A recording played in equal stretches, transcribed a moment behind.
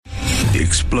The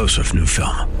explosive new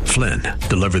film, Flynn,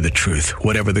 deliver the truth,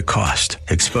 whatever the cost,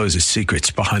 exposes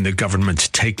secrets behind the government's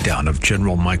takedown of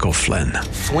General Michael Flynn.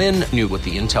 Flynn knew what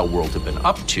the intel world had been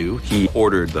up to. He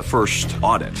ordered the first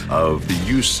audit of the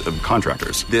use of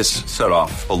contractors. This set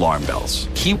off alarm bells.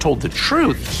 He told the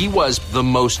truth. He was the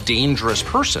most dangerous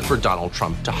person for Donald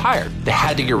Trump to hire. They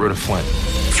had to get rid of Flynn.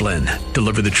 Flynn,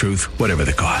 deliver the truth, whatever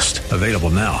the cost. Available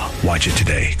now. Watch it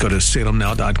today. Go to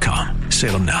salemnow.com.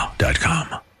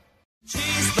 salemnow.com. Get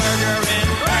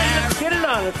it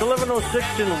on. It's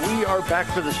 11:06, and we are back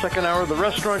for the second hour of the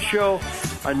Restaurant Show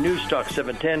on News Talk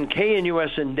 710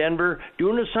 KNUS in Denver,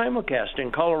 doing a simulcast in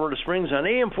Colorado Springs on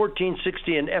AM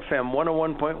 1460 and FM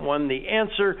 101.1. The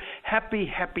Answer. Happy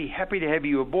to have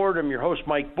you aboard. I'm your host,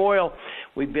 Mike Boyle.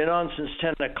 We've been on since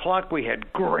 10 o'clock. We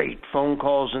had great phone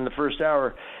calls in the first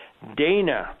hour.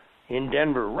 Dana in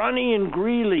Denver, Ronnie in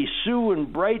Greeley, Sue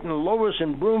in Brighton, Lois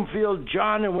in Broomfield,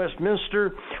 John in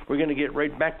Westminster. We're going to get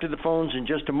right back to the phones in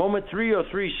just a moment.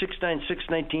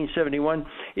 303-696-1971.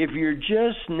 If you're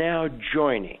just now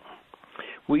joining,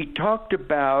 we talked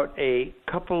about a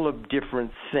couple of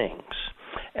different things.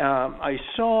 I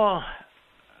saw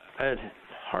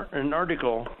an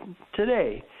article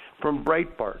today from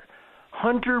Breitbart.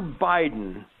 Hunter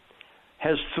Biden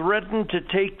has threatened to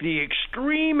take the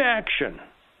extreme action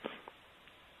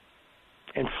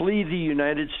and flee the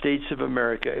United States of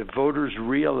America if voters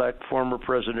re-elect former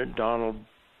President Donald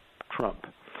Trump.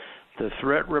 The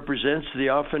threat represents the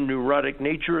often neurotic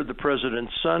nature of the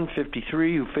president's son,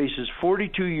 53, who faces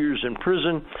 42 years in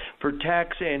prison for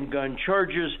tax and gun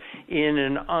charges in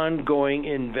an ongoing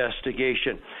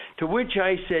investigation. To which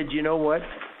I said, you know what?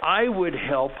 I would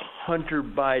help Hunter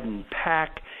Biden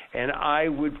pack, and I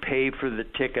would pay for the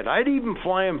ticket. I'd even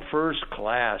fly him first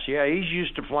class. Yeah, he's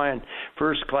used to flying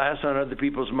first class on other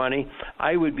people's money.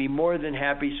 I would be more than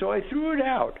happy. So I threw it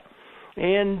out.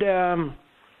 And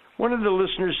one of the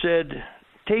listeners said,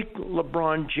 take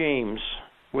LeBron James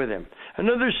with him.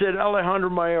 Another said Alejandro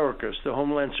Mayorkas, the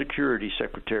Homeland Security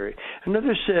Secretary.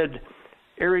 Another said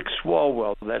Eric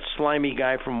Swalwell, that slimy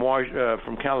guy from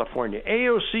California.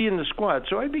 AOC in the squad.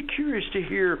 So I'd be curious to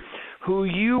hear who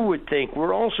you would think.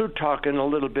 We're also talking a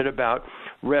little bit about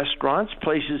restaurants,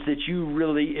 places that you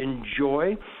really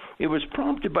enjoy. It was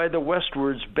prompted by the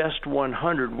Westward's Best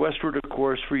 100. Westward, of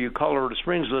course, for you Colorado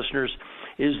Springs listeners,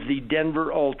 is the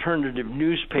Denver Alternative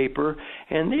newspaper,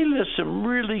 and they list some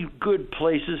really good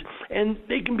places. And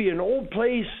they can be an old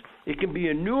place, it can be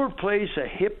a newer place, a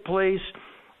hip place.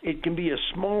 It can be a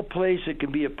small place. It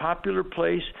can be a popular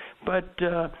place. But,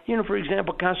 for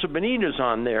example, Casa Bonita's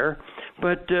on there.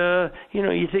 But,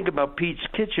 you think about Pete's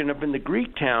Kitchen up in the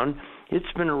Greek town.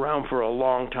 It's been around for a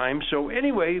long time. So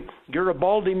anyway,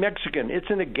 Garibaldi Mexican.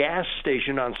 It's in a gas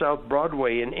station on South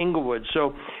Broadway in Inglewood.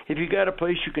 So if you got a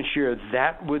place, you can share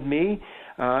that with me,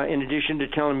 in addition to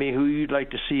telling me who you'd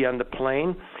like to see on the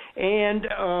plane. And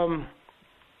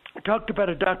I talked about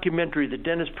a documentary that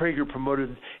Dennis Prager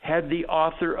promoted, had the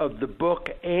author of the book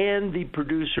and the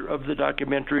producer of the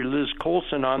documentary, Liz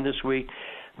Colson, on this week,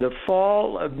 The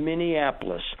Fall of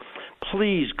Minneapolis.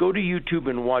 Please go to YouTube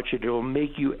and watch it. It will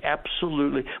make you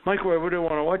absolutely... Michael, I wouldn't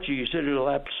want to watch it. You said it will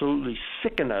absolutely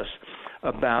sicken us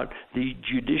about the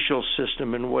judicial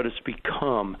system and what it's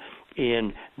become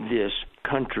in this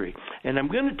country. And I'm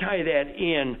going to tie that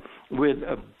in with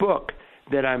a book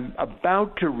that I'm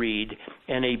about to read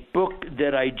and a book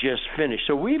that I just finished.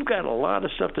 So we've got a lot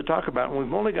of stuff to talk about, and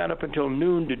we've only got up until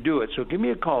noon to do it. So give me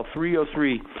a call,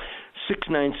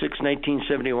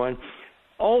 303-696-1971.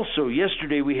 Also,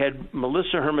 yesterday we had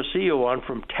Melissa Hermosillo on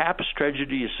from TAPS,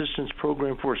 Tragedy Assistance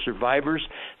Program for Survivors,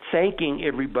 thanking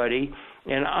everybody.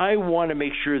 And I want to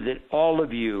make sure that all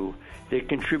of you that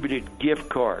contributed gift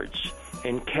cards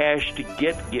and cash to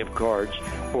get gift cards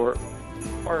or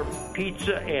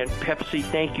pizza and Pepsi.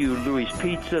 Thank you, Louis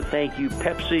Pizza. Thank you,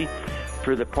 Pepsi,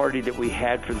 for the party that we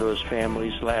had for those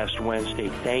families last Wednesday.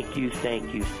 Thank you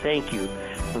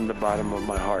from the bottom of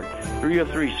my heart.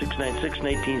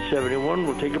 303-696-1971.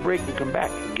 We'll take a break and come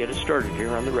back and get it started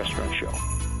here on The Restaurant Show.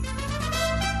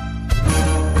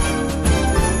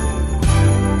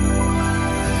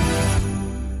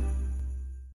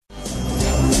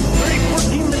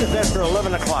 After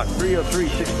 11 o'clock,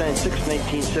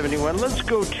 303-696-1971. Let's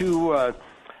go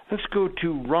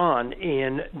to Ron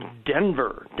in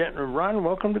Denver. Ron,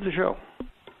 welcome to the show.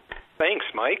 Thanks,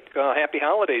 Mike. Happy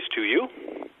holidays to you.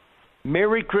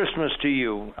 Merry Christmas to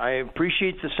you. I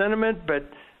appreciate the sentiment, but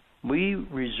we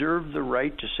reserve the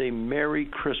right to say Merry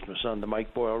Christmas on the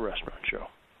Mike Boyle Restaurant Show.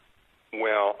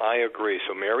 Well, I agree.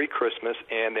 So Merry Christmas,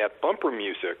 and that bumper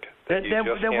music that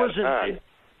wasn't.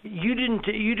 You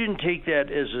didn't take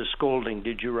that as a scolding,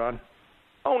 did you, Ron?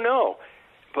 Oh, no.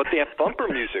 But that bumper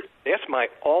music, that's my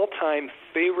all-time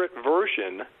favorite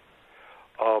version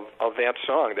of that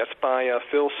song. That's by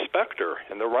Phil Spector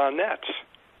and the Ronettes.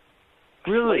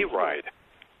 Really? Sleigh Ride.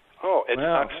 Oh, it's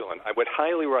excellent. I would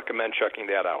highly recommend checking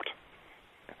that out.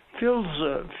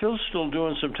 Phil's still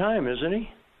doing some time, isn't he?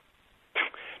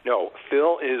 No,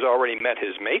 Phil has already met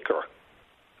his maker.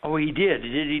 Oh, he did.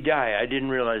 Did he die? I didn't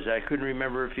realize that. I couldn't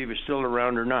remember if he was still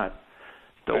around or not.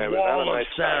 The wall of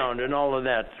sound and all of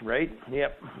that, right?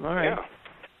 Yep. All right.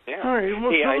 Yeah. All right.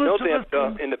 Well, hey, so I know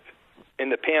that in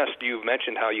the past you've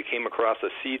mentioned how you came across a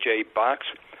C.J. Box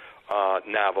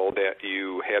novel that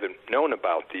you hadn't known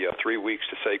about, the 3 Weeks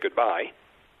to Say Goodbye.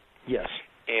 Yes.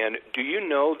 And do you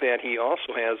know that he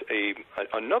also has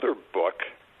another book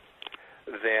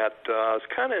that is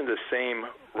kind of in the same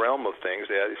realm of things?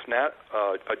 That it's not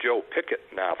a Joe Pickett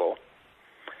novel,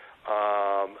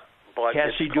 but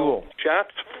Cassie it's called Duell.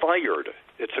 Shots Fired.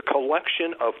 It's a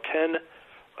collection of 10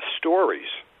 stories,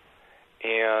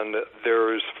 and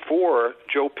there's 4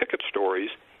 Joe Pickett stories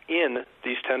in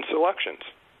these 10 selections.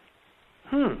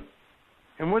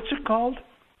 And what's it called?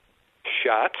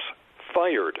 Shots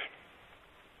Fired.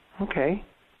 Okay.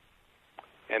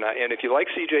 And if you like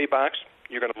C.J. Box,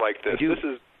 you're going to like this. This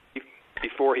is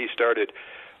before he started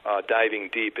diving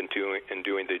deep into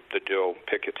doing the Joe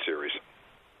Pickett series.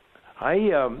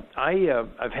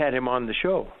 I've had him on the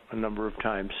show a number of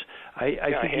times. I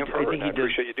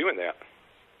appreciate you doing that.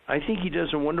 I think he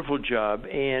does a wonderful job,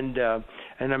 and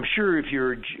I'm sure if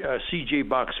you're a C.J.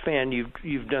 Box fan,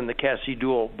 you've done the Cassie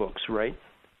Duell books, right?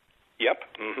 Yep.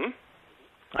 Mhm.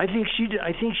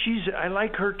 I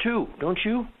like her too, don't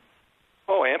you?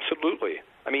 Oh, absolutely.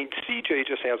 I mean, C.J.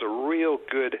 just has a real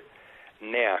good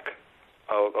knack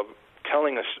of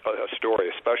telling a story,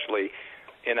 especially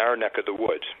in our neck of the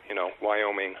woods. You know,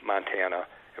 Wyoming, Montana.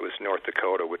 It was North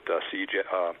Dakota with C.J.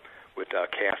 With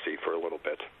Cassie for a little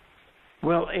bit.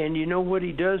 Well, and you know what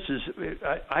he does is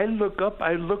I look up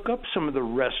some of the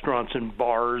restaurants and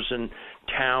bars and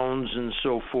towns and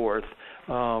so forth.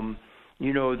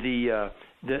 You know,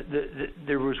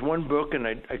 there was one book, and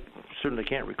I certainly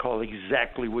can't recall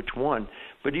exactly which one,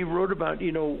 but he wrote about,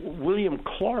 you know, William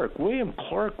Clark. William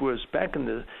Clark was, back in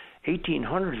the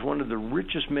 1800s, one of the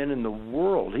richest men in the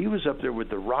world. He was up there with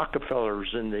the Rockefellers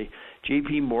and the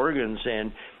J.P. Morgans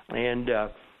and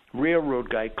railroad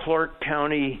guy, Clark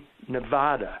County,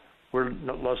 Nevada, where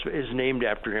is named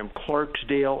after him.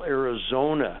 Clarksdale,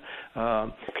 Arizona.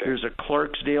 There's a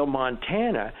Clarksdale,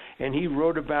 Montana, and he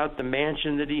wrote about the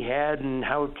mansion that he had and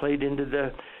how it played into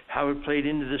the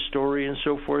story and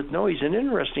so forth. No, he's an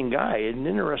interesting guy, an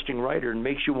interesting writer, and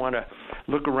makes you want to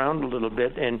look around a little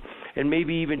bit and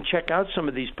maybe even check out some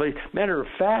of these places. Matter of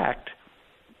fact,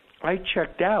 I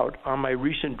checked out on my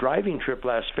recent driving trip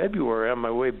last February on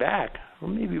my way back, or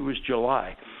maybe it was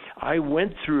July. I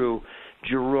went through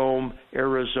Jerome,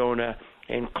 Arizona,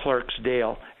 and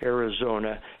Clarksdale,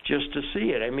 Arizona, just to see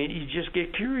it. I mean, you just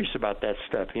get curious about that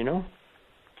stuff, you know?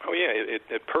 Oh yeah,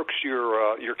 it perks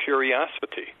your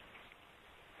curiosity.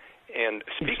 And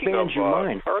speaking expands your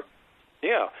mind.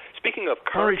 Speaking of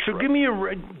car all right, so trips,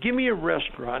 give me a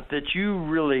restaurant that you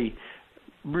really,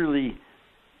 really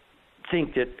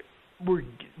think that we're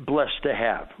blessed to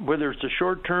have, whether it's a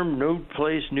short-term, no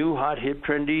place, new, hot, hip,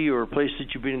 trendy, or a place that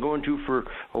you've been going to for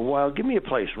a while. Give me a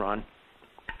place, Ron.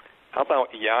 How about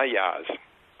Yaya's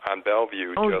on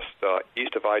Bellevue, just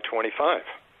east of I-25?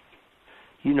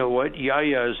 You know what?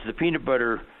 Yaya's, the peanut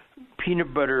butter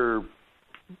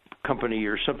company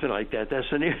or something like that. That's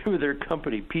the name of their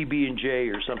company, PB&J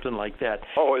or something like that.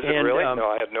 Oh, is it really? No,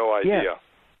 I had no idea.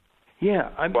 Yeah.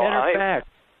 Matter of fact,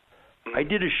 I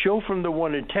did a show from the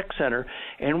one in Tech Center,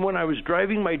 and when I was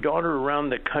driving my daughter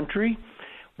around the country,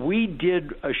 we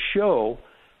did a show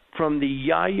from the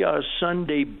Yaya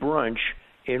Sunday Brunch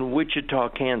in Wichita,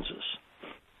 Kansas.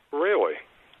 Really?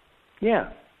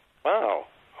 Yeah. Wow.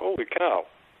 Holy cow.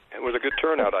 It was a good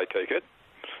turnout, I take it.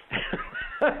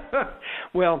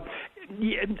 Well,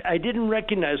 I didn't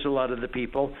recognize a lot of the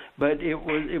people, but it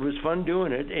was fun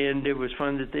doing it, and it was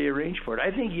fun that they arranged for it. I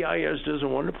think Yaya's does a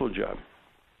wonderful job.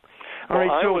 All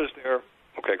right, I was there.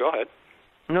 Okay, go ahead.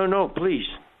 No, please.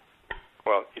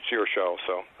 Well, it's your show,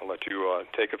 so I'll let you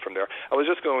take it from there. I was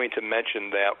just going to mention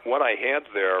that what I had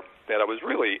there, that I was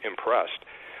really impressed.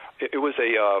 It was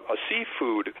a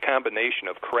seafood combination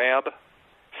of crab,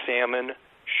 salmon,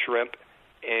 shrimp,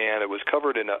 and it was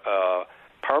covered in a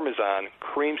Parmesan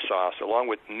cream sauce along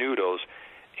with noodles,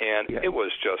 and it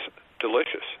was just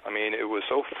delicious. I mean, it was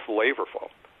so flavorful.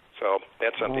 So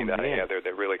that's something that I had there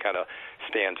that really kind of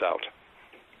stands out.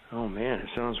 Oh, man, it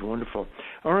sounds wonderful.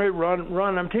 All right,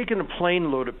 Ron, I'm taking a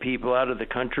plane load of people out of the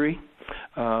country.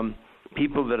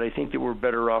 people that I think that we're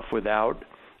better off without.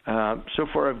 So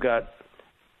far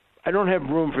I don't have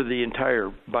room for the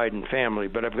entire Biden family,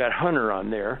 but I've got Hunter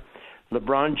on there,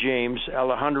 LeBron James,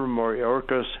 Alejandro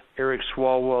Mayorkas, Eric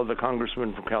Swalwell, the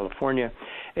congressman from California,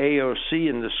 AOC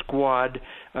in the squad.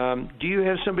 Do you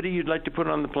have somebody you'd like to put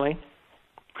on the plane?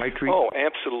 Oh,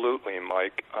 absolutely,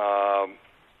 Mike.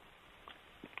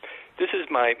 This is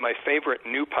my favorite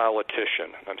new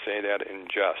politician. I'm saying that in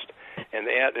jest. And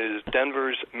that is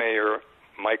Denver's Mayor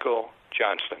Michael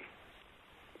Johnston.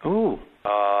 Oh.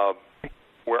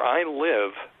 Where I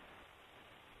live,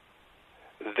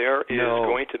 there is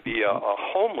going to be a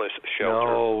homeless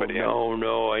shelter.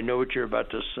 No. I know what you're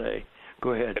about to say.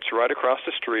 Go ahead. It's right across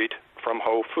the street from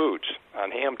Whole Foods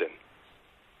on Hamden.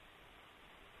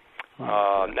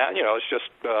 Now, it's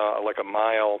just like a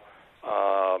mile,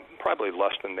 probably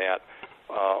less than that,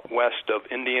 west of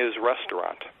India's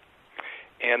restaurant.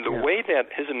 And the way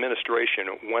that his administration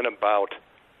went about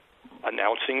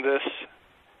announcing this,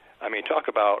 I mean, talk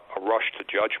about a rush to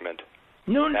judgment.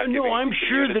 No, I'm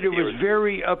sure that it was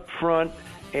very upfront,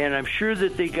 and I'm sure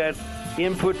that they got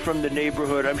input from the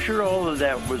neighborhood. I'm sure all of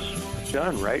that was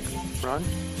done, right, Ron?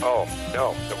 Oh,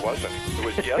 no, it wasn't. It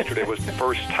was yesterday. It was the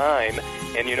first time.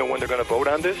 And you know when they're going to vote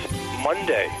on this?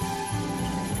 Monday.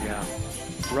 Yeah.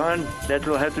 Ron, that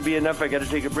will have to be enough. I got to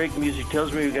take a break. Music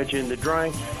tells me we got you in the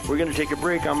drawing. We're going to take a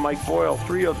break. I'm Mike Boyle,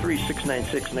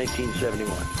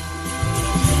 303-696-1971.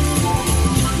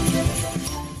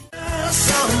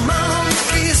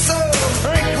 All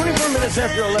right, 24 minutes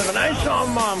after 11. I saw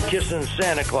Mom kissing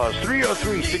Santa Claus.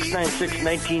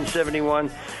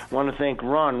 303-696-1971. Want to thank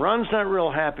Ron. Ron's not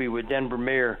real happy with Denver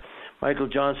Mayor Michael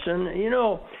Johnston. You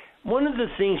know, one of the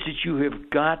things that you have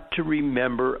got to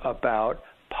remember about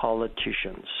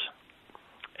politicians,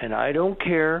 and I don't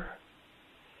care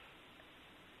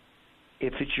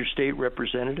if it's your state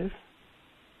representative,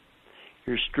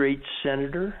 your state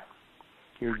senator,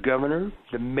 your governor,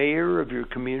 the mayor of your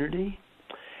community,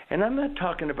 and I'm not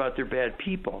talking about they're bad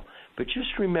people, but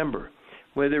just remember,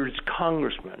 whether it's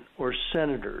congressmen or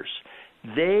senators,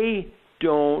 they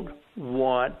don't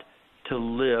want to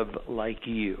live like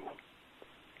you.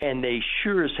 And they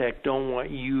sure as heck don't want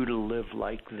you to live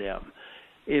like them.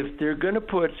 If they're going to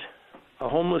put a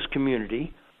homeless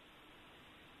community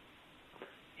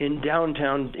in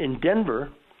downtown in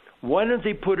Denver, why don't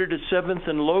they put it at 7th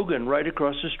and Logan right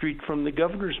across the street from the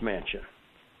governor's mansion?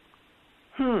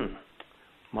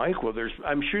 Mike, well,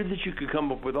 I'm sure that you could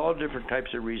come up with all different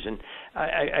types of reason.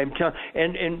 I'm telling,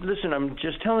 and listen, I'm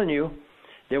just telling you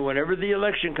that whenever the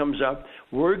election comes up,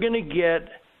 we're going to get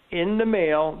in the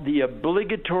mail the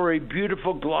obligatory,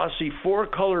 beautiful, glossy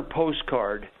 4-color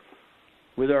postcard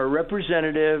with our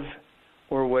representative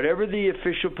or whatever the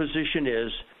official position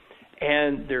is,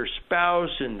 and their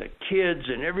spouse and the kids,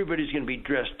 and everybody's going to be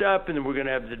dressed up, and then we're going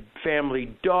to have the family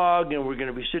dog, and we're going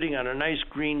to be sitting on a nice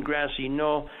green grassy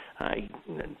knoll. I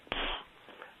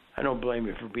don't blame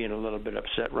you for being a little bit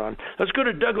upset, Ron. Let's go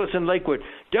to Douglas in Lakewood.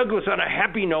 Douglas, on a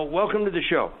happy note, welcome to the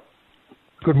show.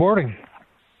 Good morning.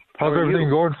 How's everything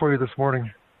going for you this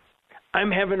morning? I'm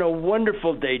having a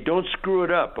wonderful day. Don't screw it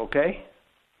up, okay?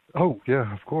 Oh,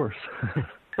 yeah, of course.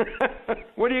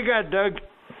 What do you got, Doug?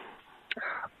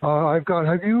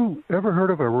 Have you ever heard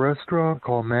of a restaurant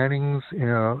called Manning's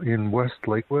in West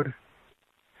Lakewood?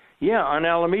 Yeah, on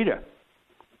Alameda.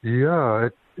 Yeah,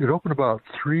 it opened about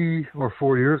 3 or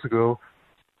 4 years ago.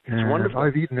 It's wonderful.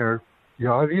 I've eaten there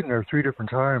 3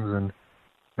 different times, and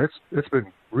it's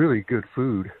been really good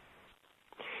food.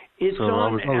 It's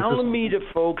on Alameda,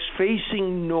 folks,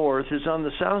 facing north. It's on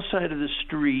the south side of the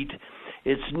street.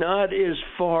 It's not as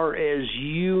far as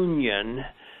Union.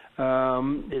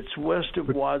 It's west of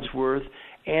Wadsworth.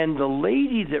 And the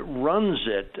lady that runs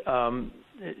it,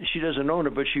 she doesn't own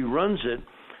it, but she runs it.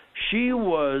 She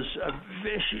was, I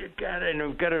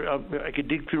could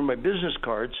dig through my business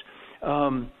cards.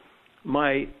 I've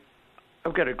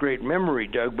got a great memory,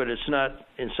 Doug, but it's not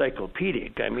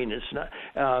encyclopedic. I mean, it's not.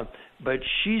 But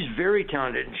she's very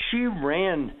talented. She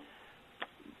ran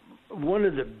one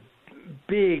of the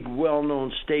big,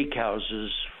 well-known steakhouses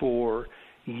for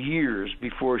years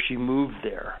before she moved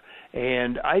there.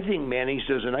 And I think Manning's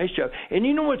does a nice job. And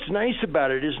you know what's nice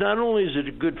about it is not only is it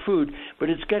a good food, but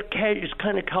it's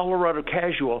kind of Colorado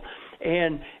casual,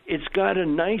 and it's got a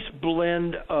nice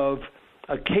blend of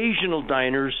occasional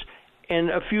diners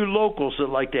and a few locals that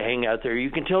like to hang out there.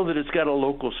 You can tell that it's got a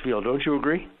locals feel. Don't you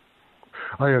agree?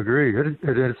 I agree.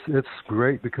 It's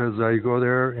great because you go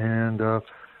there and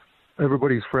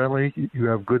everybody's friendly. You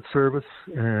have good service,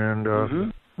 and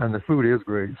the food is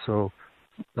great. So,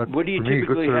 what do you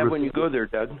typically have when you go there,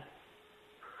 Doug?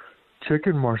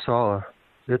 Chicken marsala.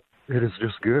 it is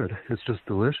just good. It's just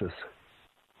delicious.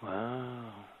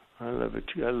 Wow. I love it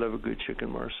too. I love a good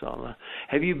chicken marsala.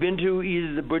 Have you been to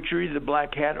either the butchery, the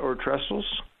Black Hat, or Trestles?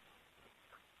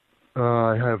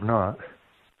 I have not.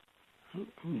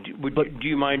 Do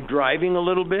you mind driving a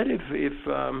little bit if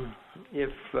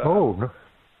Oh, no.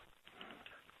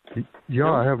 Yeah,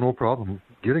 no? I have no problem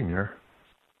getting there.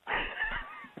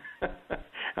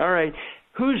 All right.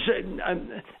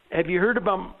 Have you heard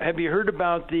about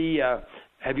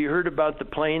the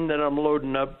plane that I'm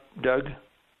loading up, Doug?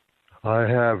 I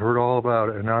have heard all about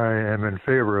it, and I am in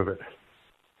favor of it.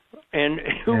 And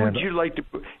who would you like to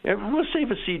put? We'll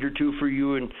save a seat or two for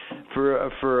you and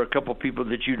for a couple people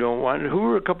that you don't want.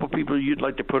 Who are a couple people you'd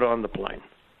like to put on the plane?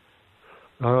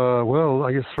 Well,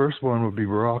 I guess first one would be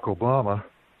Barack Obama.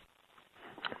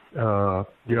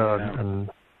 And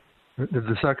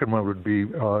the second one would be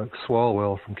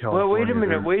Swalwell from California. Well,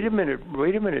 wait a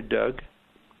minute, Doug.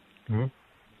 Hmm?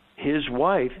 His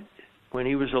wife, when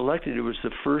he was elected, it was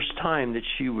the first time that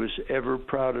she was ever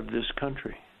proud of this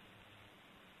country.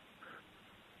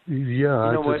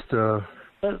 Yeah,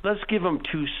 let's give him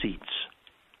 2 seats.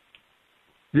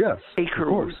 Yes, Take her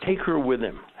with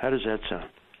him. How does that sound?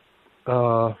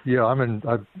 Yeah,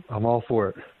 I'm all for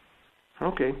it.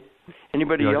 Okay.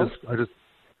 Anybody else?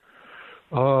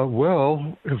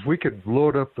 Well, if we could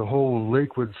load up the whole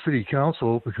Lakewood City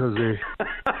Council, because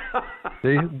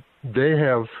they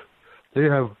have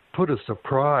put a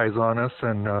surprise on us,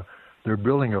 and they're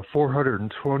building a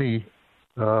 420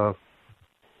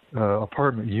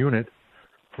 apartment unit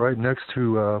right next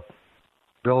to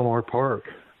Belmore Park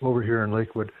over here in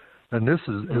Lakewood, and this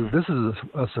is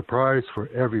a surprise for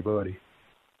everybody.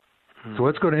 So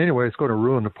it's going to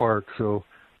ruin the park. So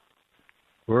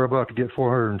we're about to get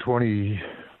 420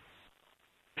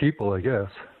 people, I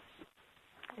guess.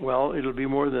 Well, it'll be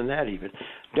more than that even.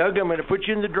 Doug, I'm going to put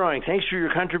you in the drawing. Thanks for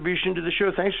your contribution to the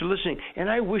show. Thanks for listening. And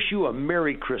I wish you a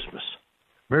Merry Christmas.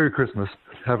 Merry Christmas.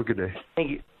 Have a good day.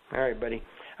 Thank you. All right, buddy.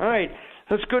 All right,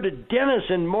 let's go to Dennis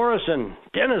in Morrison.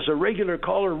 Dennis, a regular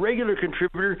caller, regular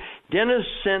contributor. Dennis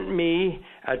sent me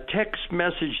a text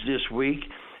message this week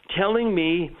telling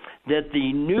me that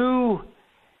the new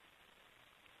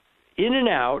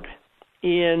In-N-Out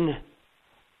in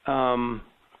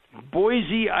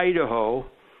Boise, Idaho,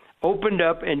 opened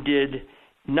up and did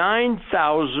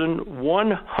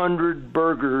 9,100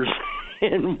 burgers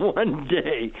in one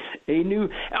day.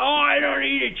 I don't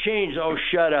eat a change. Oh,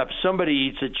 shut up. Somebody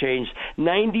eats a change.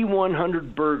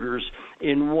 9,100 burgers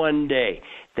in one day.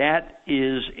 That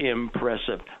is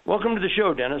impressive. Welcome to the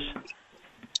show, Dennis.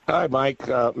 Hi, Mike.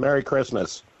 Merry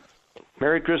Christmas.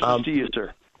 Merry Christmas to you,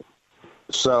 sir.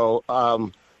 So,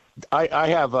 I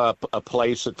have a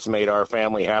place that's made our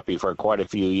family happy for quite a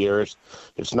few years.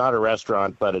 It's not a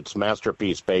restaurant, but it's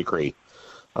Masterpiece Bakery.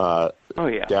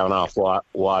 Down off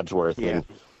Wadsworth. Yeah, and,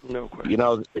 no question. You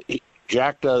know,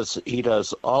 Jack does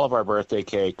all of our birthday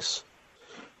cakes.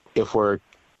 If we're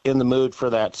in the mood for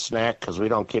that snack, because we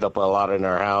don't keep up a lot in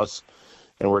our house,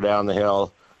 and we're down the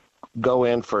hill, go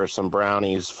in for some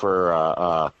brownies, for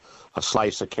a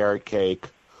slice of carrot cake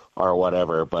or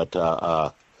whatever. But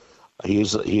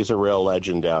he's a real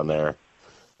legend down there,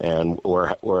 and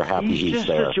we're happy he's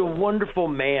there. He's such a wonderful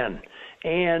man,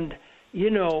 and you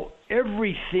know,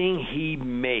 everything he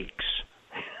makes,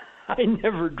 I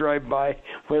never drive by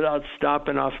without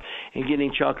stopping off and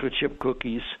getting chocolate chip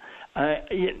cookies.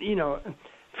 You know,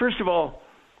 first of all,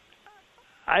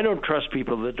 I don't trust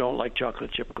people that don't like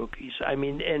chocolate chip cookies. I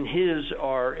mean, and his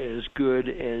are as good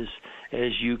as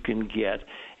you can get.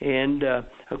 And,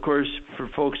 of course, for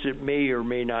folks that may or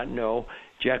may not know,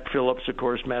 Jack Phillips, of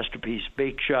course, Masterpiece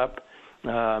Bake Shop,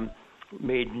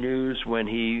 made news when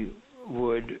he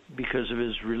would, because of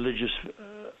his religious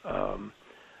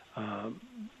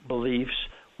beliefs,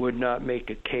 would not make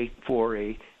a cake for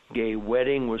a gay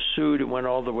wedding, was sued. It went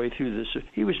all the way through this.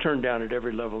 He was turned down at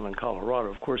every level in Colorado.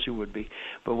 Of course he would be.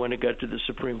 But when it got to the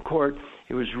Supreme Court,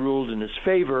 it was ruled in his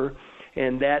favor.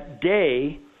 And that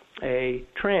day, a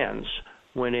trans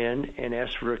went in and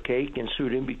asked for a cake and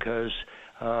sued him because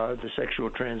the sexual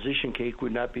transition cake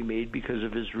would not be made because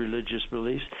of his religious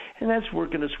beliefs. And that's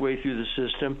working its way through the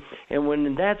system. And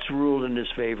when that's ruled in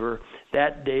his favor,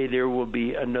 that day there will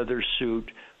be another suit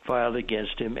filed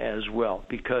against him as well,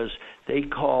 because they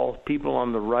call people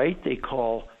on the right, they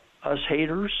call us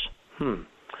haters.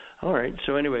 All right,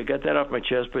 so anyway, got that off my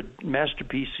chest, but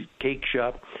Masterpiece Cake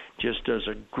Shop just does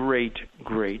a great,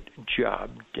 great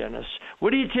job, Dennis.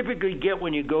 What do you typically get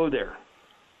when you go there?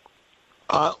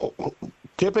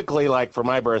 Typically, like for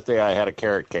my birthday, I had a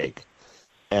carrot cake,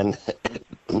 and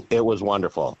it was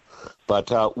wonderful.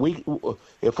 But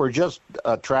if we're just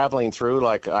traveling through,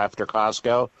 like after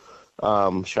Costco,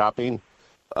 shopping.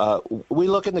 We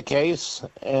look in the case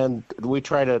and we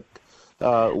try to.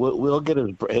 We'll get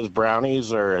his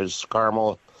brownies or his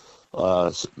caramel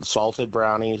salted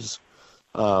brownies.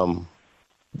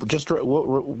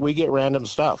 We get random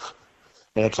stuff,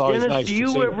 and it's always Dennis, nice. Do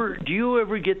you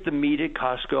ever get the meat at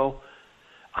Costco?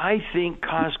 I think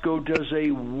Costco does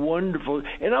a wonderful,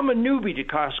 and I'm a newbie to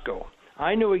Costco.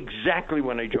 I know exactly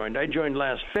when I joined. I joined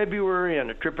last February on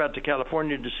a trip out to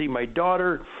California to see my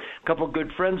daughter. A couple of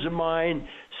good friends of mine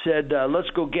said, let's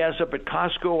go gas up at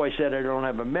Costco. I said, I don't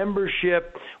have a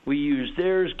membership. We used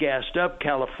theirs, gassed up.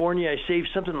 California, I saved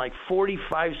something like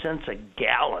 45 cents a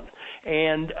gallon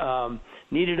and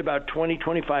needed about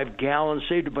 25 gallons,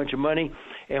 saved a bunch of money,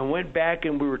 and went back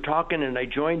and we were talking and I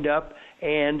joined up.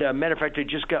 And matter of fact, I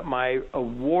just got my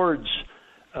awards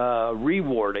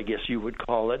reward, I guess you would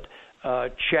call it,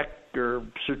 check or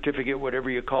certificate, whatever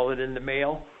you call it, in the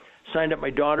mail. Signed up my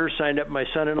daughter, signed up my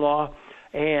son-in-law,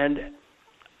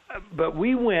 but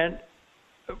we went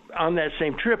on that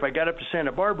same trip. I got up to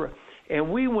Santa Barbara,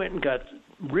 and we went and got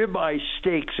ribeye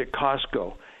steaks at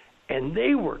Costco, and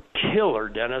they were killer,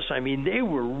 Dennis. I mean, they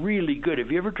were really good.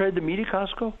 Have you ever tried the meat at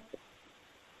Costco?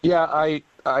 Yeah,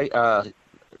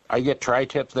 I get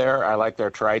tri-tip there. I like their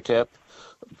tri-tip.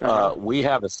 We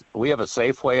have a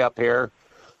Safeway up here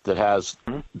that has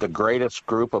the greatest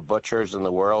group of butchers in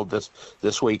the world.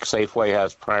 This week, Safeway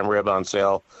has prime rib on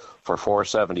sale for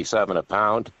 $4.77 a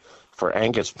pound. For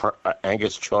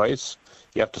Angus Choice,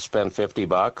 you have to spend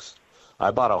 $50.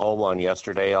 I bought a whole one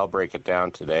yesterday. I'll break it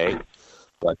down today.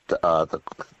 But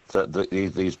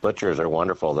these butchers are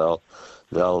wonderful.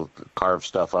 They'll carve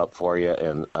stuff up for you,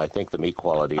 and I think the meat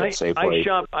quality at Safeway.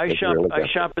 I shop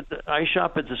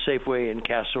at the Safeway in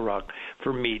Castle Rock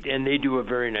for meat, and they do a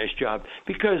very nice job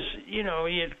because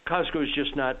Costco is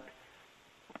just not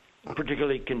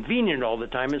particularly convenient all the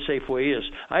time, and Safeway is.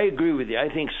 I agree with you. I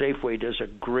think Safeway does a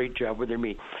great job with their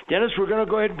meat. Dennis, we're going to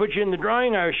go ahead and put you in the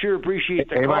drawing. I sure appreciate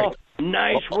the call. Mike.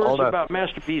 Nice words about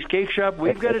Masterpiece Cake Shop.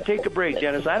 We've got to take a break,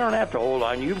 Dennis. I don't have to hold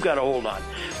on. You've got to hold on.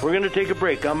 We're going to take a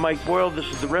break. I'm Mike Boyle. This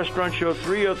is The Restaurant Show,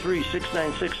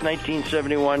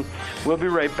 303-696-1971. We'll be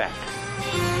right back.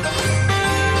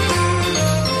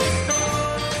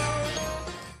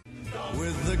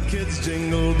 With the kids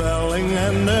jingle belling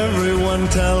and everyone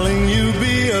telling you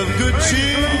be of good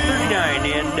cheer.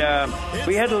 39, and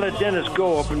we had to let Dennis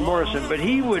go up in Morrison, but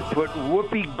he would put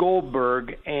Whoopi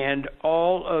Goldberg and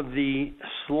all of the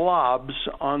slobs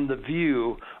on The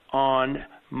View on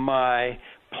my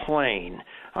plane.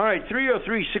 All right,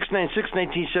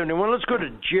 303-696-1971. Let's go to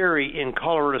Jerry in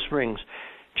Colorado Springs.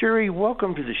 Jerry,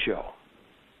 welcome to the show.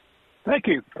 Thank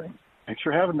you. Thanks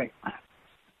for having me.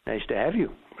 Nice to have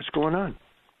you. What's going on?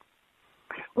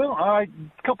 Well, a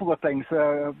couple of things.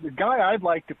 The guy I'd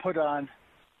like to put on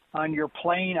your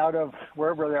plane out of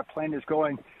wherever that plane is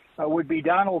going would be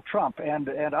Donald Trump, and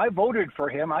I voted for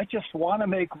him. I just want to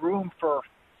make room for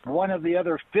one of the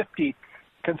other 50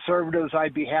 conservatives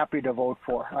I'd be happy to vote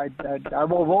for. I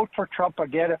will vote for Trump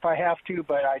again if I have to,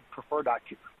 but I'd prefer not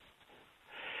to.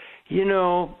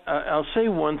 I'll say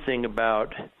one thing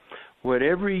about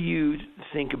whatever you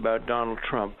think about Donald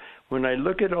Trump. When I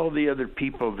look at all the other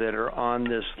people that are on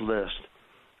this list,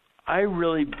 I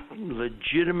really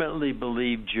legitimately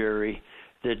believe, Jerry,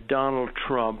 that Donald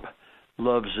Trump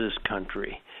loves this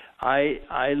country. I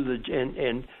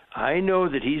know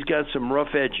that he's got some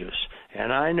rough edges,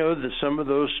 and I know that some of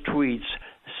those tweets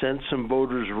sent some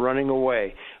voters running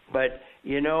away. But,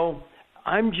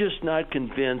 I'm just not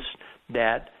convinced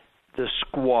that the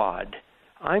squad,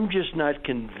 I'm just not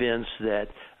convinced that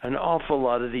an awful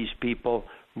lot of these people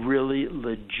really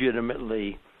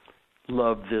legitimately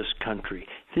love this country.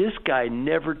 This guy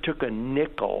never took a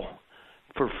nickel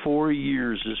for 4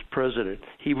 years as president.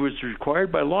 He was required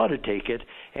by law to take it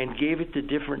and gave it to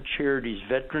different charities,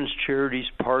 veterans charities,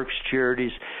 parks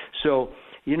charities. So,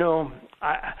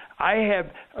 I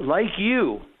have, like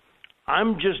you,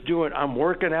 I'm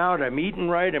working out, I'm eating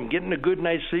right, I'm getting a good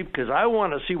night's sleep because I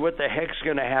want to see what the heck's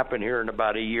going to happen here in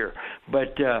about a year.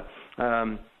 But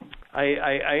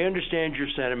I understand your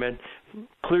sentiment.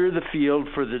 Clear the field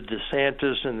for the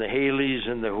DeSantis and the Haleys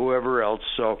and the whoever else.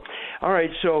 So, all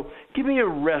right, so give me a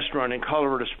restaurant in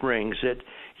Colorado Springs that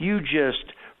you just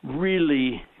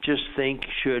really just think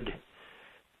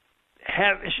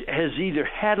has either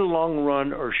had a long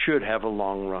run or should have a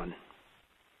long run.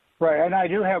 Right, and I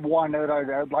do have one that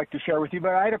I'd like to share with you,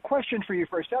 but I had a question for you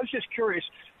first. I was just curious,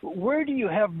 where do you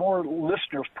have more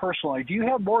listeners personally? Do you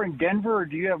have more in Denver or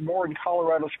do you have more in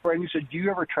Colorado Springs? Do you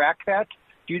ever track that?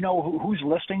 Do you know who's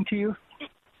listening to you?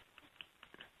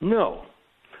 No.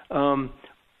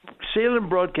 Salem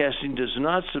Broadcasting does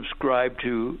not subscribe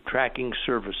to tracking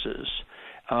services,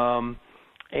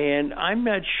 and I'm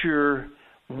not sure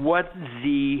what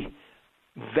the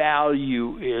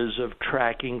value is of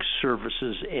tracking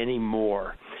services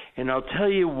anymore. And I'll tell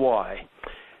you why.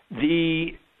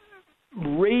 The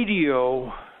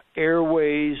radio,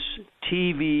 airways,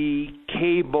 TV,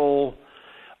 cable,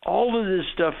 all of this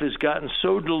stuff has gotten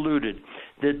so diluted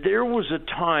that there was a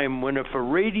time when if a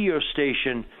radio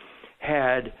station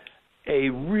had a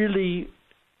really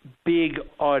big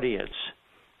audience,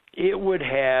 it would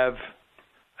have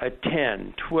a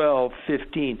 10, 12,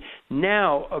 15.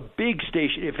 Now, a big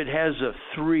station, if it has a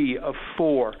 3, a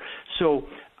 4. So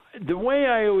the way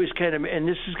I always kind of, and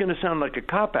this is going to sound like a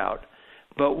cop-out,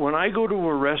 but when I go to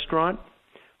a restaurant,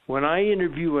 when I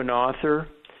interview an author,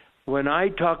 when I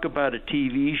talk about a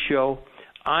TV show,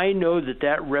 I know that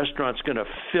that restaurant's going to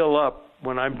fill up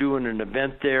when I'm doing an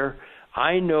event there.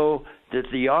 I know that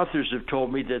the authors have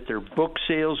told me that their book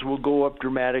sales will go up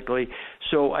dramatically.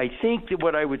 So I think that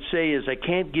what I would say is I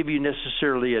can't give you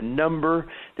necessarily a number.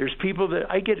 There's people that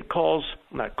I get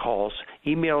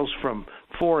emails from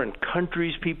foreign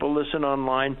countries, people listen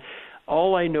online.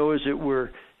 All I know is that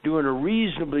we're doing a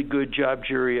reasonably good job,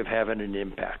 Jerry, of having an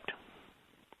impact.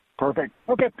 Perfect.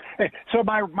 Okay. So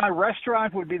my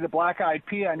restaurant would be the Black Eyed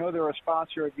Pea. I know they're a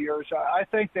sponsor of yours. I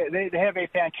think that they have a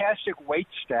fantastic wait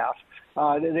staff.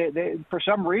 They for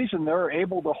some reason, they're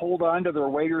able to hold on to their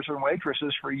waiters and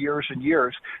waitresses for years and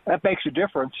years. That makes a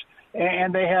difference.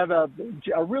 And they have a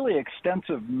really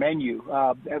extensive menu.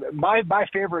 My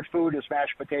favorite food is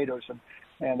mashed potatoes,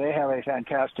 and they have a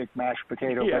fantastic mashed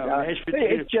potato. Yeah, but, mashed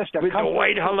potatoes it's just with the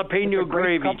white jalapeno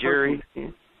gravy, Jerry.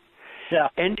 Yeah.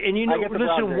 And you know,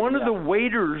 listen, one of the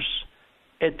waiters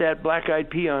at that Black Eyed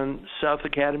Pea on South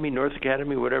Academy, North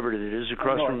Academy, whatever it is,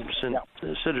 across from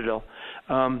Citadel,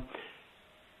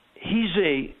 he's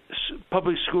a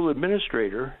public school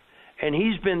administrator, and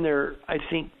he's been there, I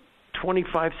think,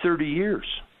 25, 30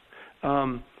 years.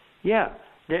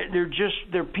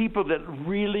 They're people that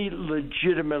really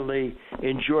legitimately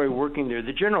enjoy working there.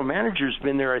 The general manager's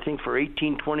been there, I think, for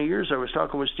 18, 20 years. I was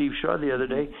talking with Steve Shaw the other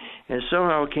day, and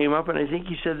somehow it came up, and I think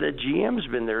he said that GM's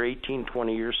been there 18,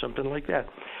 20 years, something like that.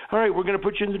 All right, we're going to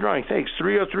put you in the drawing. Thanks.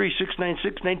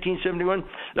 303-696-1971.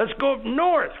 Let's go up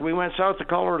north. We went south to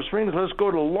Colorado Springs. Let's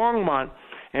go to Longmont.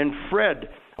 And Fred,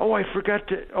 I forgot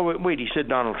to, wait, he said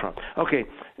Donald Trump. Okay,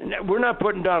 we're not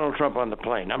putting Donald Trump on the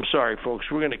plane. I'm sorry, folks.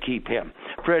 We're going to keep him.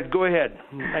 Fred, go ahead.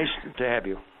 Nice to have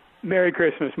you. Merry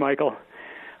Christmas, Michael.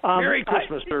 Merry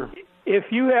Christmas, sir.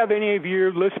 If you have any of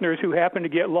your listeners who happen to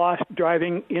get lost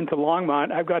driving into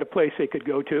Longmont, I've got a place they could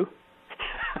go to.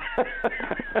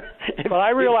 Well,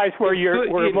 I realize where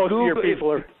most of your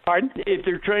people are. Pardon? If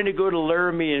they're trying to go to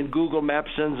Laramie and Google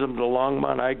Maps sends them to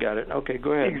Longmont, I got it. Okay,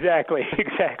 go ahead. Exactly.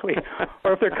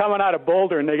 Or if they're coming out of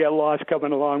Boulder and they get lost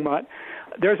coming to Longmont.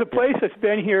 There's a place that's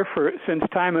been here since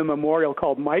time immemorial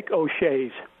called Mike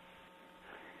O'Shea's.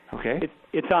 Okay.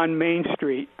 It's on Main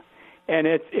Street, and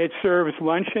it serves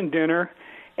lunch and dinner,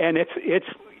 and it's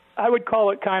I would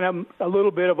call it kind of a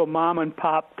little bit of a mom and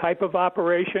pop type of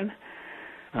operation.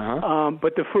 Uh-huh.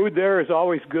 But the food there is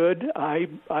always good. I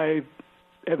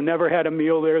have never had a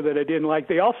meal there that I didn't like.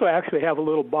 They also actually have a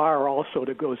little bar also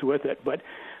that goes with it. But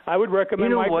I would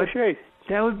recommend Mike O'Shea's.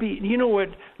 That would be,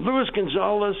 Luis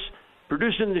Gonzalez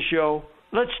producing the show.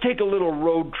 Let's take a little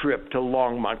road trip to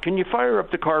Longmont. Can you fire up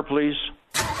the car, please?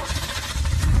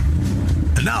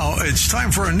 And now it's time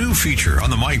for a new feature on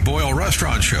the Mike Boyle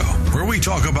Restaurant Show, where we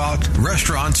talk about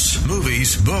restaurants,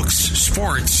 movies, books,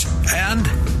 sports, and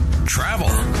travel.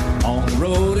 On the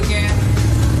road again.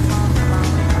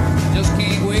 Just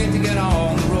can't wait to get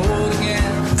on the road again.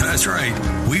 That's right.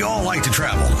 We all like to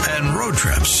travel, and road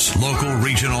trips, local,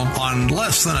 regional, on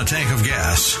less than a tank of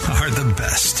gas, are the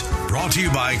best. Brought to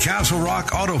you by Castle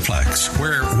Rock Autoplex,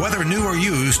 where whether new or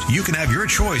used, you can have your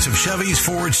choice of Chevys,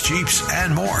 Fords, Jeeps,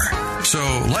 and more. So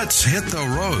let's hit the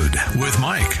road with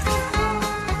Mike.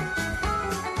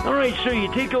 All right, so you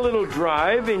take a little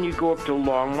drive and you go up to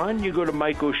Longmont, you go to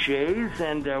Mike O'Shea's,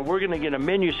 and we're going to get a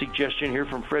menu suggestion here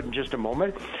from Fred in just a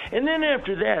moment. And then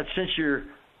after that, since you're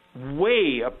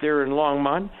way up there in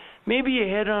Longmont, maybe you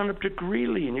head on up to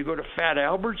Greeley and you go to Fat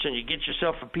Albert's and you get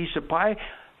yourself a piece of pie.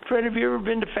 Fred, have you ever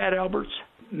been to Fat Albert's?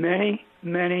 Many,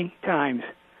 many times.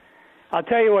 I'll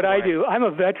tell you what I do. I'm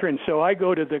a veteran, so I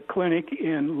go to the clinic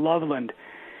in Loveland.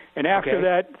 And after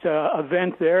that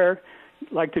event there,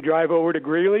 like to drive over to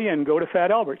Greeley and go to Fat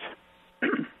Albert's.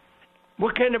 Do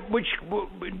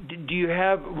you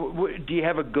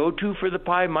have a go-to for the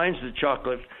pie? Mine's the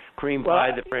chocolate cream pie,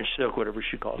 the French silk, whatever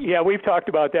she calls it. Yeah, we've talked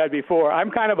about that before.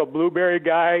 I'm kind of a blueberry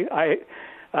guy.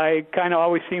 I kind of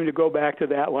always seem to go back to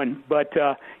that one. But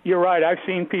you're right. I've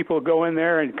seen people go in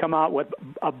there and come out with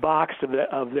a box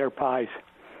of their pies.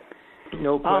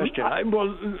 No question.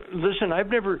 Well, listen, I've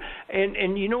never,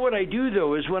 and you know what I do,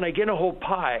 though, is when I get a whole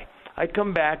pie, I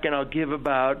come back and I'll give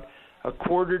about a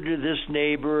quarter to this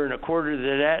neighbor and a quarter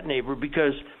to that neighbor,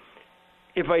 because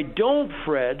if I don't,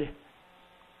 Fred,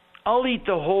 I'll eat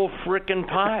the whole frickin'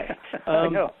 pie. I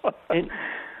know.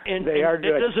 And they are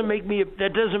good. That doesn't make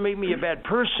me a bad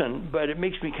person, but it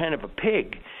makes me kind of a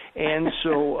pig. And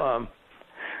so,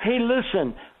 hey,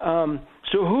 listen.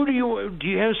 So who do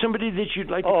you have somebody that you'd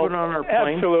like to put on our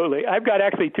plane? Absolutely. I've got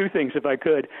actually two things, if I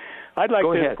could. I'd like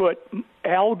to put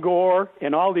Al Gore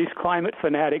and all these climate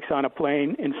fanatics on a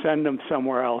plane and send them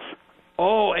somewhere else.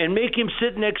 Oh, and make him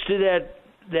sit next to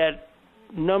that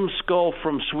numbskull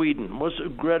from Sweden. What's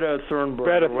it, Greta Thunberg?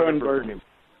 Greta Thunberg.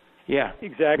 Yeah,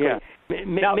 exactly. Yeah.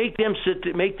 Make them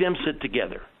sit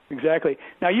together. Exactly.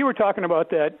 Now, you were talking about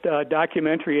that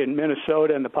documentary in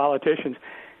Minnesota and the politicians.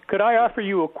 Could I offer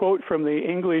you a quote from the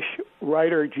English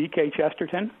writer G.K.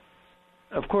 Chesterton?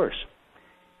 Of course.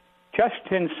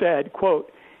 Chesterton said,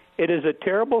 quote, "It is a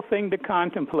terrible thing to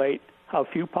contemplate how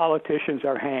few politicians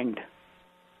are hanged."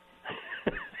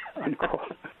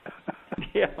 Unquote.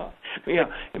 Yeah.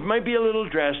 It might be a little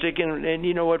drastic, and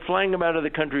you know what? Flying them out of the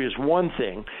country is one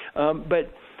thing,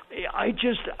 but I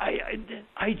just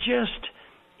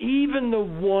even the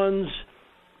ones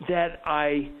that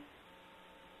I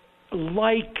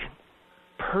like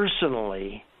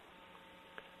personally,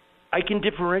 I can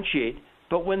differentiate.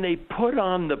 But when they put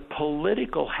on the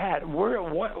political hat, where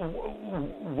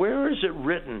is it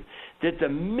written that the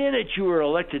minute you are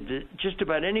elected to just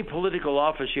about any political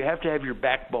office, you have to have your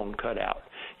backbone cut out?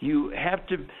 You have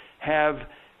to have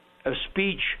a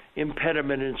speech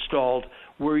impediment installed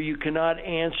where you cannot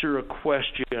answer a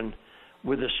question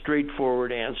with a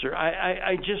straightforward answer.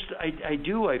 I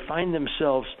find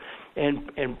themselves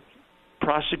and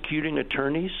prosecuting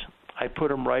attorneys, I put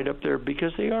them right up there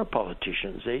because they are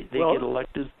politicians. They get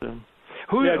elected.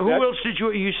 Who else did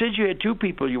you said you had two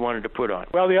people you wanted to put on?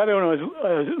 Well, the other one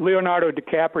was Leonardo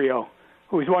DiCaprio,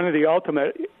 who's one of the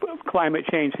ultimate climate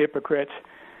change hypocrites.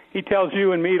 He tells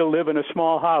you and me to live in a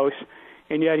small house,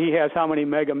 and yet he has how many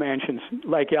mega mansions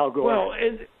like Al Gore?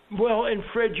 Well, and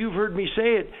Fred, you've heard me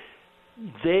say it.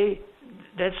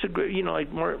 That's a good,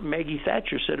 like Maggie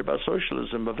Thatcher said about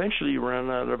socialism. Eventually, you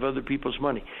run out of other people's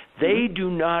money. They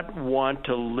do not want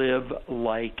to live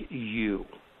like you,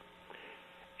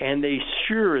 and they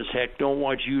sure as heck don't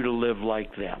want you to live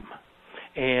like them.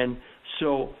 And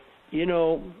so,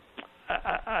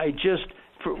 I just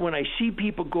when I see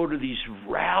people go to these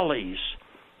rallies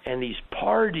and these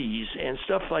parties and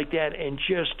stuff like that, and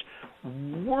just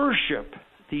worship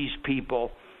these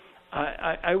people,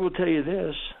 I will tell you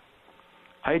this.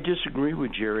 I disagree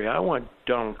with Jerry. I want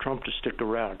Donald Trump to stick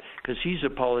around because he's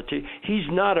He's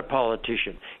not a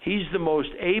politician. He's the most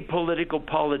apolitical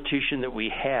politician that we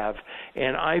have,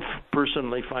 and I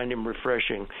personally find him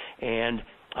refreshing. And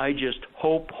I just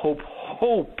hope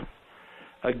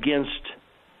against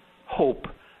hope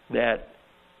that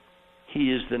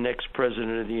he is the next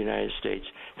president of the United States.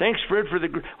 Thanks, Fred, for the...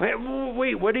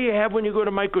 Wait, what do you have when you go to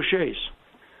Mike O'Shea's?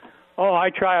 Oh, I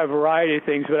try a variety of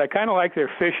things, but I kind of like their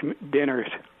fish dinners.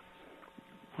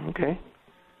 Okay.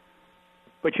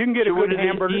 But you can get a good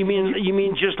hamburger. You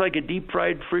mean just like a deep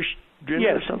fried fish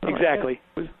dinner or something? Yes, exactly.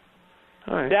 Like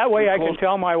that? All right. That way I can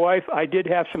tell my wife I did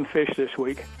have some fish this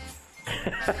week.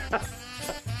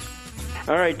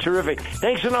 All right, terrific.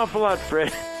 Thanks an awful lot,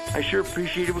 Fred. I sure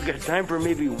appreciate it. We've got time for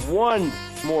maybe one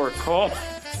more call.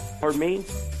 Pardon me.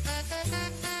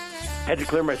 Had to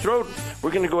clear my throat. We're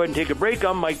going to go ahead and take a break.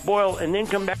 I'm Mike Boyle, and then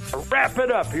come back and wrap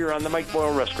it up here on the Mike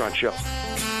Boyle Restaurant Show.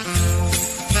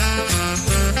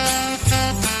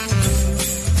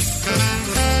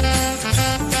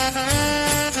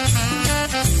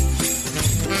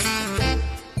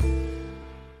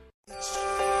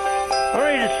 All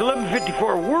right, it's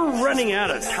 11:54. We're running out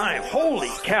of time.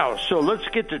 Holy cow. So let's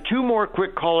get to two more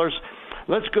quick callers.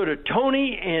 Let's go to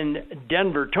Tony in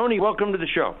Denver. Tony, welcome to the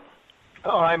show.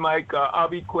 Oh, hi, Mike. I'll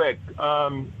be quick.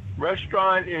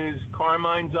 Restaurant is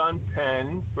Carmine's on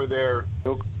Penn for their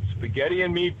spaghetti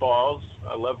and meatballs.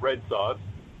 I love red sauce.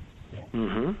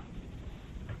 Mm-hmm.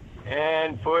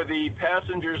 And for the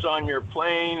passengers on your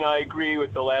plane, I agree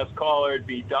with the last caller. It'd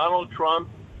be Donald Trump,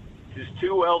 his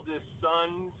two eldest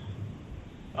sons,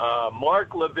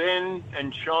 Mark Levin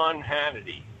and Sean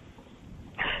Hannity.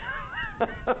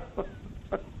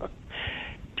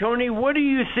 Tony, what do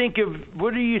you think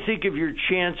of your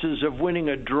chances of winning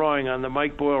a drawing on the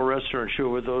Mike Boyle Restaurant Show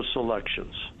with those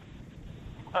selections?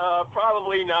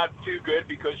 Probably not too good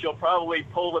because you'll probably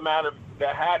pull them out of the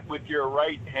hat with your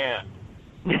right hand.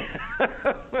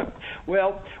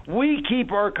 Well, we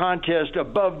keep our contest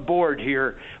above board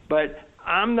here, but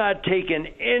I'm not taking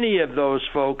any of those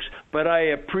folks, but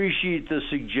I appreciate the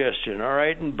suggestion, all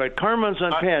right? But Carmen's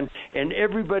on pen, and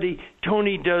everybody,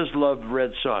 Tony does love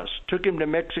red sauce. Took him to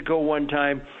Mexico one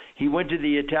time. He went to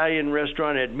the Italian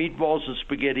restaurant, had meatballs and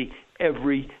spaghetti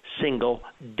every single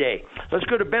day. Let's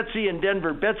go to Betsy in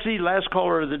Denver. Betsy, last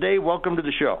caller of the day. Welcome to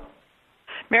the show.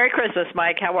 Merry Christmas,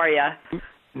 Mike. How are you?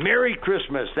 Merry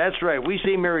Christmas. That's right. We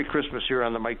say Merry Christmas here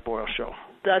on the Mike Boyle Show.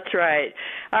 That's right.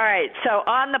 All right. So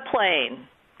on the plane,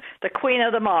 the queen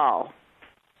of them all,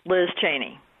 Liz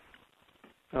Cheney.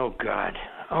 Oh God.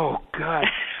 Oh God.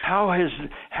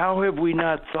 How have we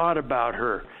not thought about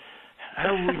her?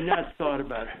 How have we not thought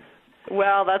about her?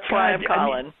 Well, that's why I'm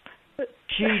calling. I mean,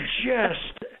 she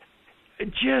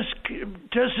just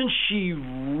doesn't she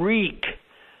reek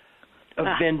of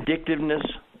vindictiveness?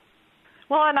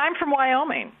 Well, and I'm from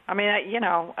Wyoming. I mean,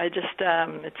 I just,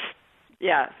 it's,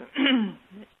 yeah.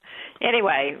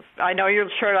 Anyway, I know you're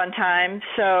short on time,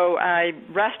 so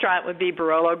restaurant would be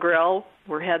Barolo Grill.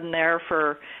 We're heading there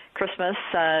for Christmas,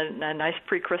 a nice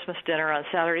pre-Christmas dinner on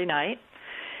Saturday night.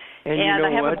 And you know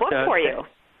I have what? a book for you.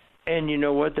 And you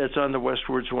know what? That's on the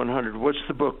Westwards 100. What's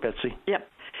the book, Betsy? Yep.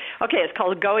 Okay, it's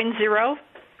called Going Zero,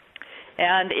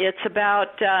 and it's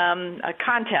about a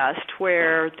contest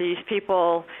where these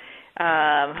people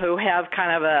who have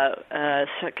kind of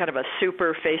a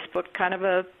super Facebook kind of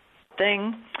a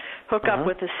thing hook up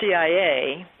with the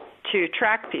CIA to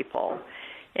track people.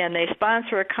 And they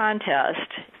sponsor a contest,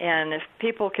 and if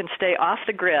people can stay off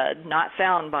the grid, not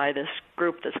found by this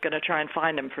group that's going to try and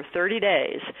find them for 30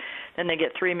 days, then they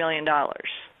get $3 million.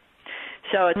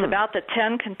 So it's about the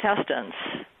 10 contestants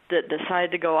that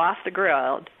decide to go off the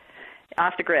grid,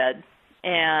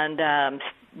 and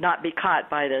not be caught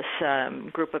by this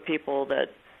group of people that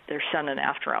they're sending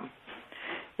after them.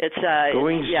 It's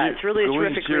it's really a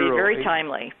terrific read, very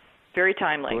timely. Very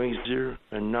timely. Going Zero,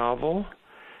 a novel.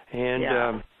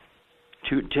 And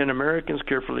 10 Americans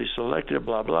carefully selected,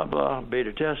 blah, blah, blah,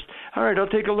 beta test. All right, I'll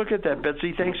take a look at that,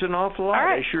 Betsy. Thanks an awful lot.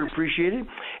 I sure appreciate it.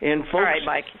 And folks, all right,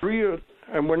 Mike.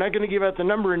 And we're not going to give out the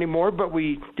number anymore, but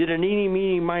we did an eeny,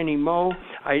 meeny, miny, mo.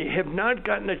 I have not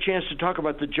gotten a chance to talk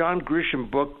about the John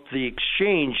Grisham book, The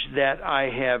Exchange, that I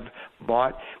have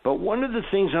bought. But one of the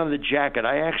things on the jacket,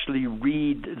 I actually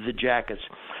read the jackets.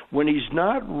 When he's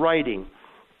not writing,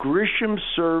 Grisham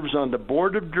serves on the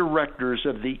board of directors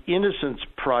of the Innocence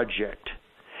Project.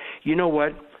 You know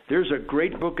what? There's a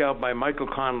great book out by Michael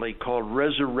Connelly called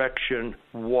Resurrection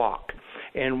Walk.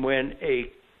 And when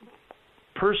a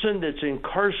person that's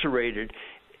incarcerated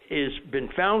is been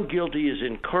found guilty, is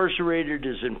incarcerated,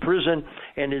 is in prison,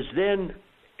 and is then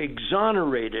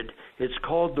exonerated, it's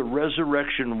called the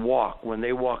Resurrection Walk when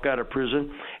they walk out of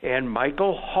prison. And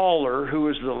Michael Haller, who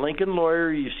is the Lincoln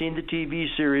lawyer, you've seen the TV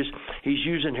series, he's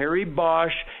using Harry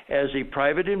Bosch as a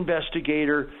private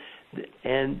investigator,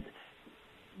 and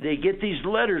they get these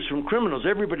letters from criminals.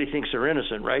 Everybody thinks they're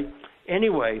innocent, right?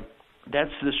 Anyway,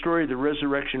 that's the story of the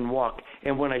Resurrection Walk.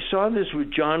 And when I saw this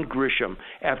with John Grisham,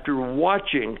 after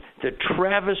watching the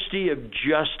travesty of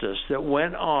justice that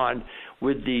went on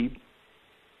with the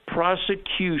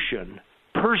persecution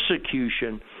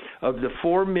of the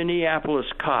 4 Minneapolis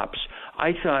cops,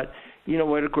 I thought, you know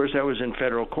what, of course, I was in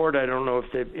federal court. I don't know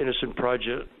if the Innocence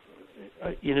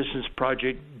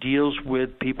Project deals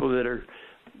with people that are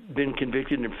been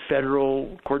convicted in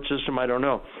federal court system. I don't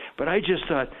know. But I just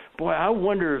thought, boy, I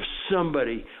wonder if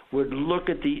somebody would look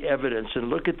at the evidence and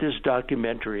look at this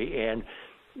documentary and,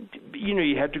 you know,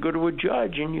 you have to go to a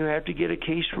judge and you have to get a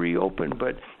case reopened.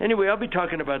 But anyway, I'll be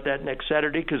talking about that next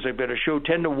Saturday because I've got a show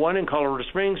 10 to 1 in Colorado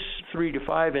Springs, 3 to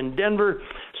 5 in Denver.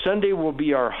 Sunday will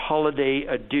be our holiday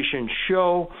edition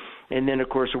show. And then, of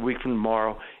course, a week from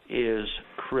tomorrow is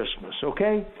Christmas,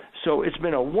 okay? So it's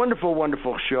been a wonderful,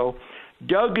 wonderful show.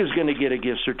 Doug is going to get a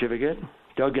gift certificate,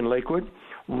 Doug in Lakewood.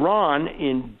 Ron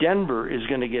in Denver is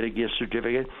going to get a gift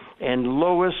certificate, and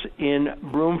Lois in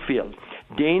Broomfield.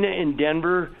 Dana in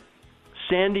Denver,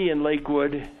 Sandy in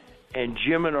Lakewood, and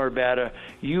Jim in Arvada,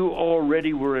 you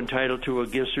already were entitled to a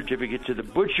gift certificate to the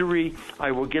butchery. I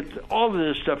will get all of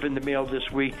this stuff in the mail this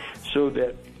week so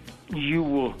that you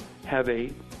will have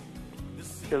at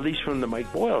least from the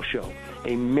Mike Boyle Show,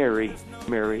 a Merry,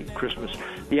 Merry Christmas.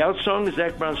 The out song is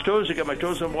Zach Brown's Toes. I got my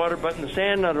toes in water, butt in the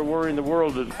sand, not a worry in the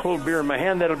world, with cold beer in my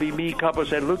hand. That'll be me, Capo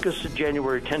San Lucas,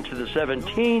 January 10th to the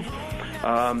 17th.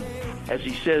 As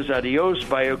he says, adios,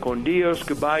 vaya con Dios,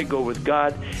 goodbye, go with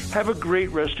God. Have a great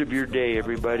rest of your day,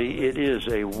 everybody. It is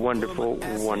a wonderful,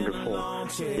 wonderful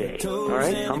day. All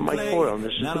right, I'm Mike Boyle, and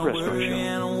this is The Restaurant Show.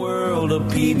 In a world of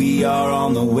PBR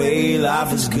on the way,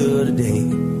 life is good today.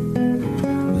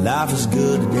 Life is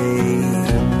good today.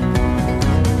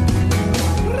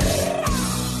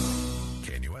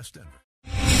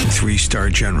 Three-star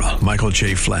General Michael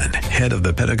J. Flynn, head of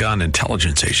the Pentagon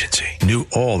Intelligence Agency, knew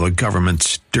all the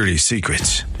government's dirty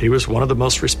secrets. He was one of the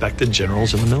most respected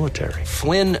generals in the military.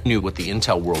 Flynn knew what the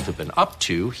intel world had been up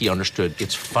to. He understood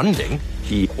its funding.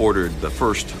 He ordered the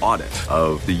first audit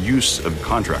of the use of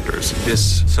contractors.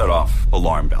 This set off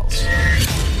alarm bells.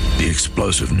 The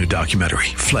explosive new documentary,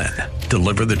 Flynn,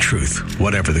 Deliver the Truth,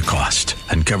 Whatever the Cost,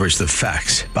 uncovers the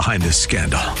facts behind this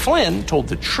scandal. Flynn told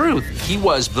the truth. He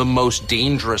was the most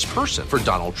dangerous person for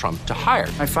Donald Trump to hire.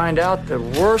 I find out the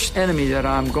worst enemy that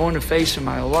I'm going to face in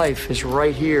my life is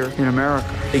right here in America.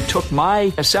 They took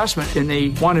my assessment and they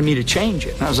wanted me to change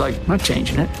it. And I was like, I'm not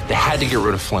changing it. They had to get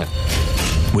rid of Flynn.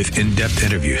 With in-depth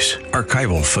interviews,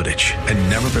 archival footage, and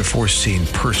never-before-seen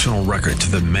personal records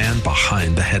of the man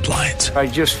behind the headlines. I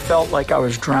just felt like I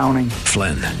was drowning.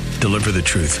 Flynn, Deliver the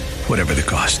Truth, Whatever the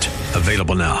Cost.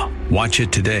 Available now. Watch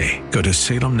it today. Go to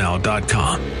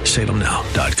salemnow.com.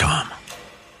 salemnow.com.